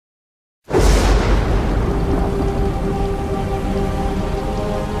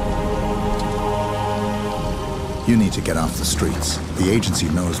You need to get off the streets. The agency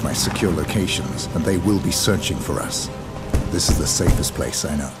knows my secure locations, and they will be searching for us. This is the safest place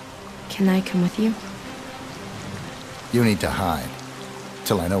I know. Can I come with you? You need to hide,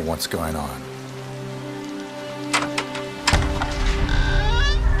 till I know what's going on.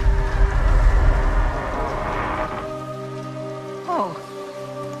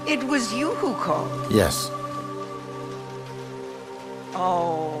 Oh, it was you who called? Yes.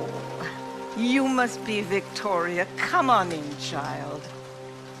 Oh, you must be Victoria. Come on in, child.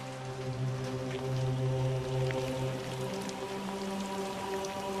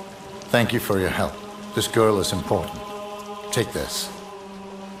 Thank you for your help. This girl is important. Take this.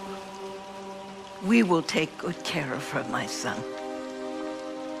 We will take good care of her, my son.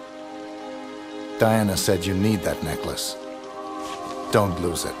 Diana said you need that necklace. Don't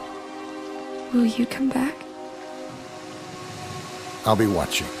lose it. Will you come back? I'll be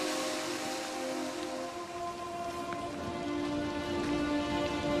watching.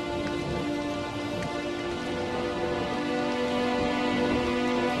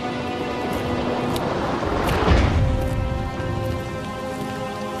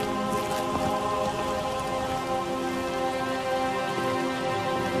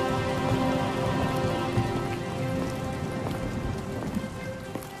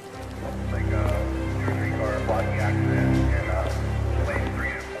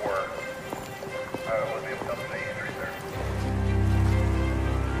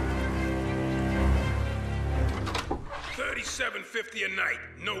 $37.50 a night,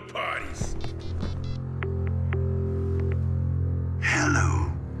 no parties. Hello.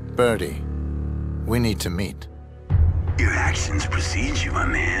 Birdie, we need to meet. Your actions precede you, my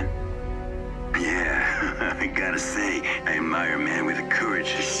man. Yeah, I gotta say, I admire a man with the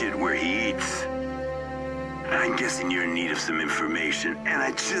courage to shit where he eats. I'm guessing you're in need of some information, and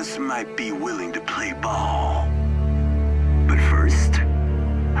I just might be willing to play ball. But first,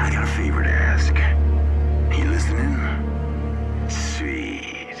 I got a favor to ask. You listening?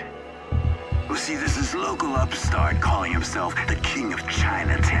 Sweet. Well, see, this is local upstart calling himself the King of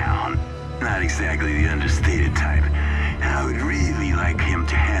Chinatown. Not exactly the understated type. I would really like him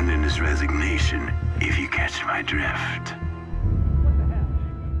to hand in his resignation, if you catch my drift.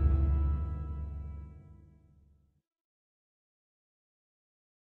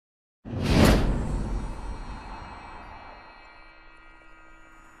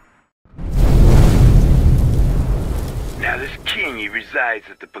 Now this king, he resides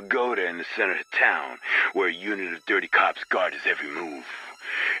at the pagoda in the center of town, where a unit of dirty cops guard his every move.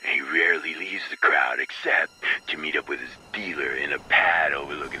 And he rarely leaves the crowd except to meet up with his dealer in a pad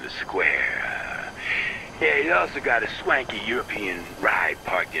overlooking the square. Yeah, he's also got a swanky European ride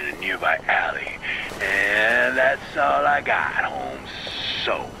parked in a nearby alley. And that's all I got, Holmes.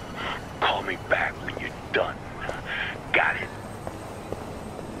 So, call me back when you're done. Got it?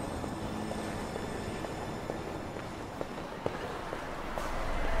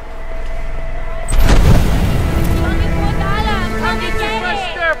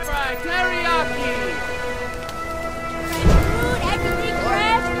 Stir-fry, teriyaki! Food, everything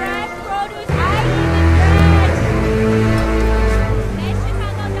fresh, produce, ice, and bread. Best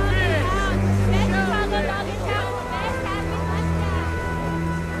Chicago dog in town. Best Chicago dog in town. Best happy lunchtime.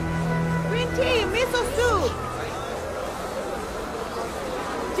 Green tea, miso soup.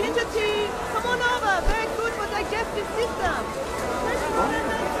 Ginger tea, come on over. Very good for digestive system.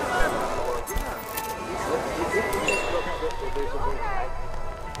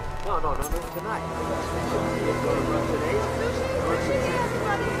 No, tonight.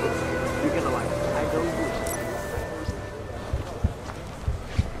 You're gonna like it. I know you.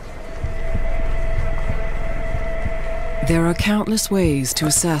 There are countless ways to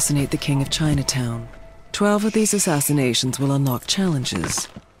assassinate the King of Chinatown. 12 of these assassinations will unlock challenges.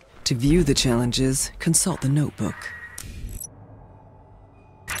 To view the challenges, consult the notebook.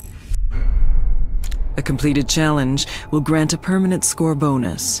 A completed challenge will grant a permanent score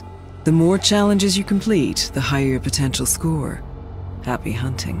bonus. The more challenges you complete, the higher your potential score. Happy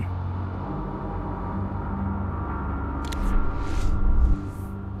hunting.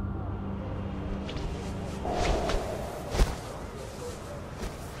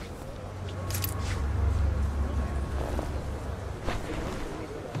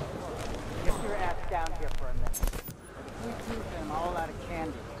 Get your ass down here for a minute. We keep them all out of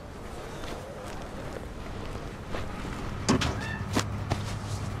candy.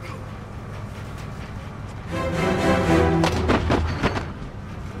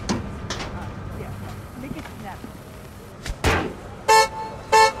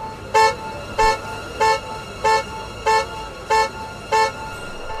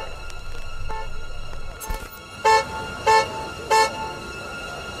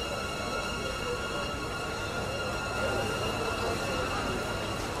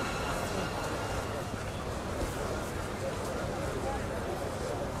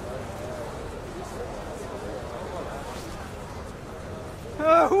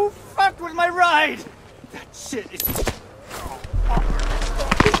 Shit, it's...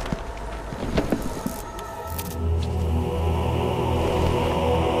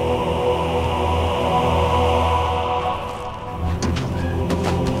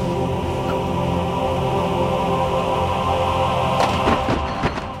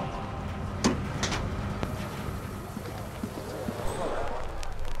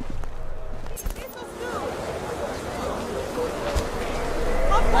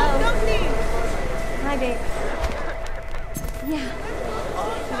 Hi, babe. Yeah.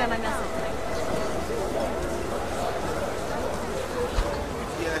 You got my message.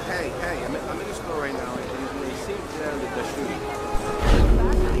 Yeah, hey, I'm in the store right now, and it seems that they're shooting.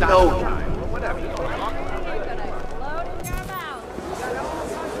 No time, but whatever. You're gonna explode in your mouth.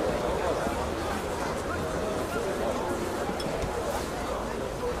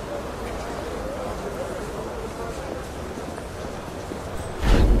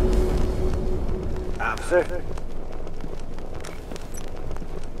 Officer?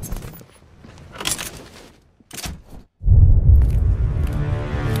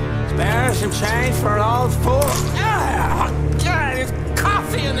 Spare some change for an old fool? Ah, God, there's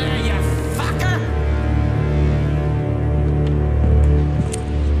coffee in there, you fucker!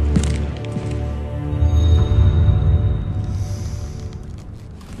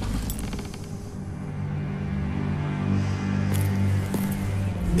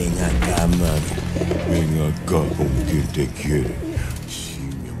 Venga acá, mami. Venga acá con quien te quiere. Sí,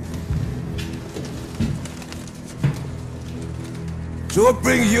 mi amor. So what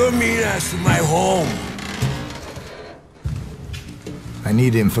brings your mean ass to my home? I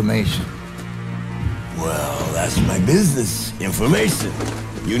need information. Well, that's my business. Information.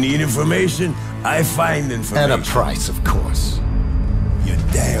 You need information, I find information. At a price, of course. You're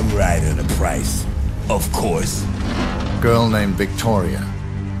damn right at a price. Of course. Girl named Victoria.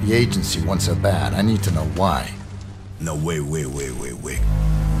 The agency wants her bad. I need to know why. No, wait.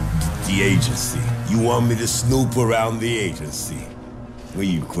 The agency. You want me to snoop around the agency? Were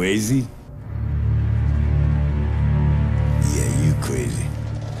you crazy? Yeah, you crazy.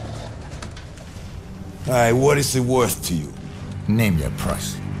 Alright, what is it worth to you? Name your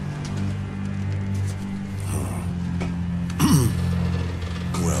price.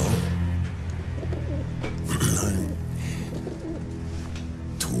 Well...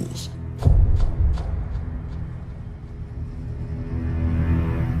 tools.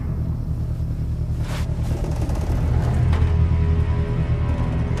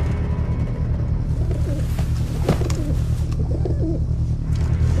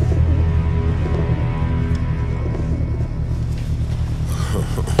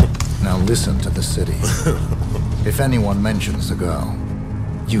 Now listen to the city. If anyone mentions the girl,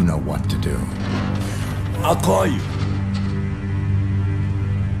 you know what to do. I'll call you.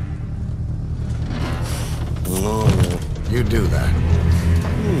 You do that.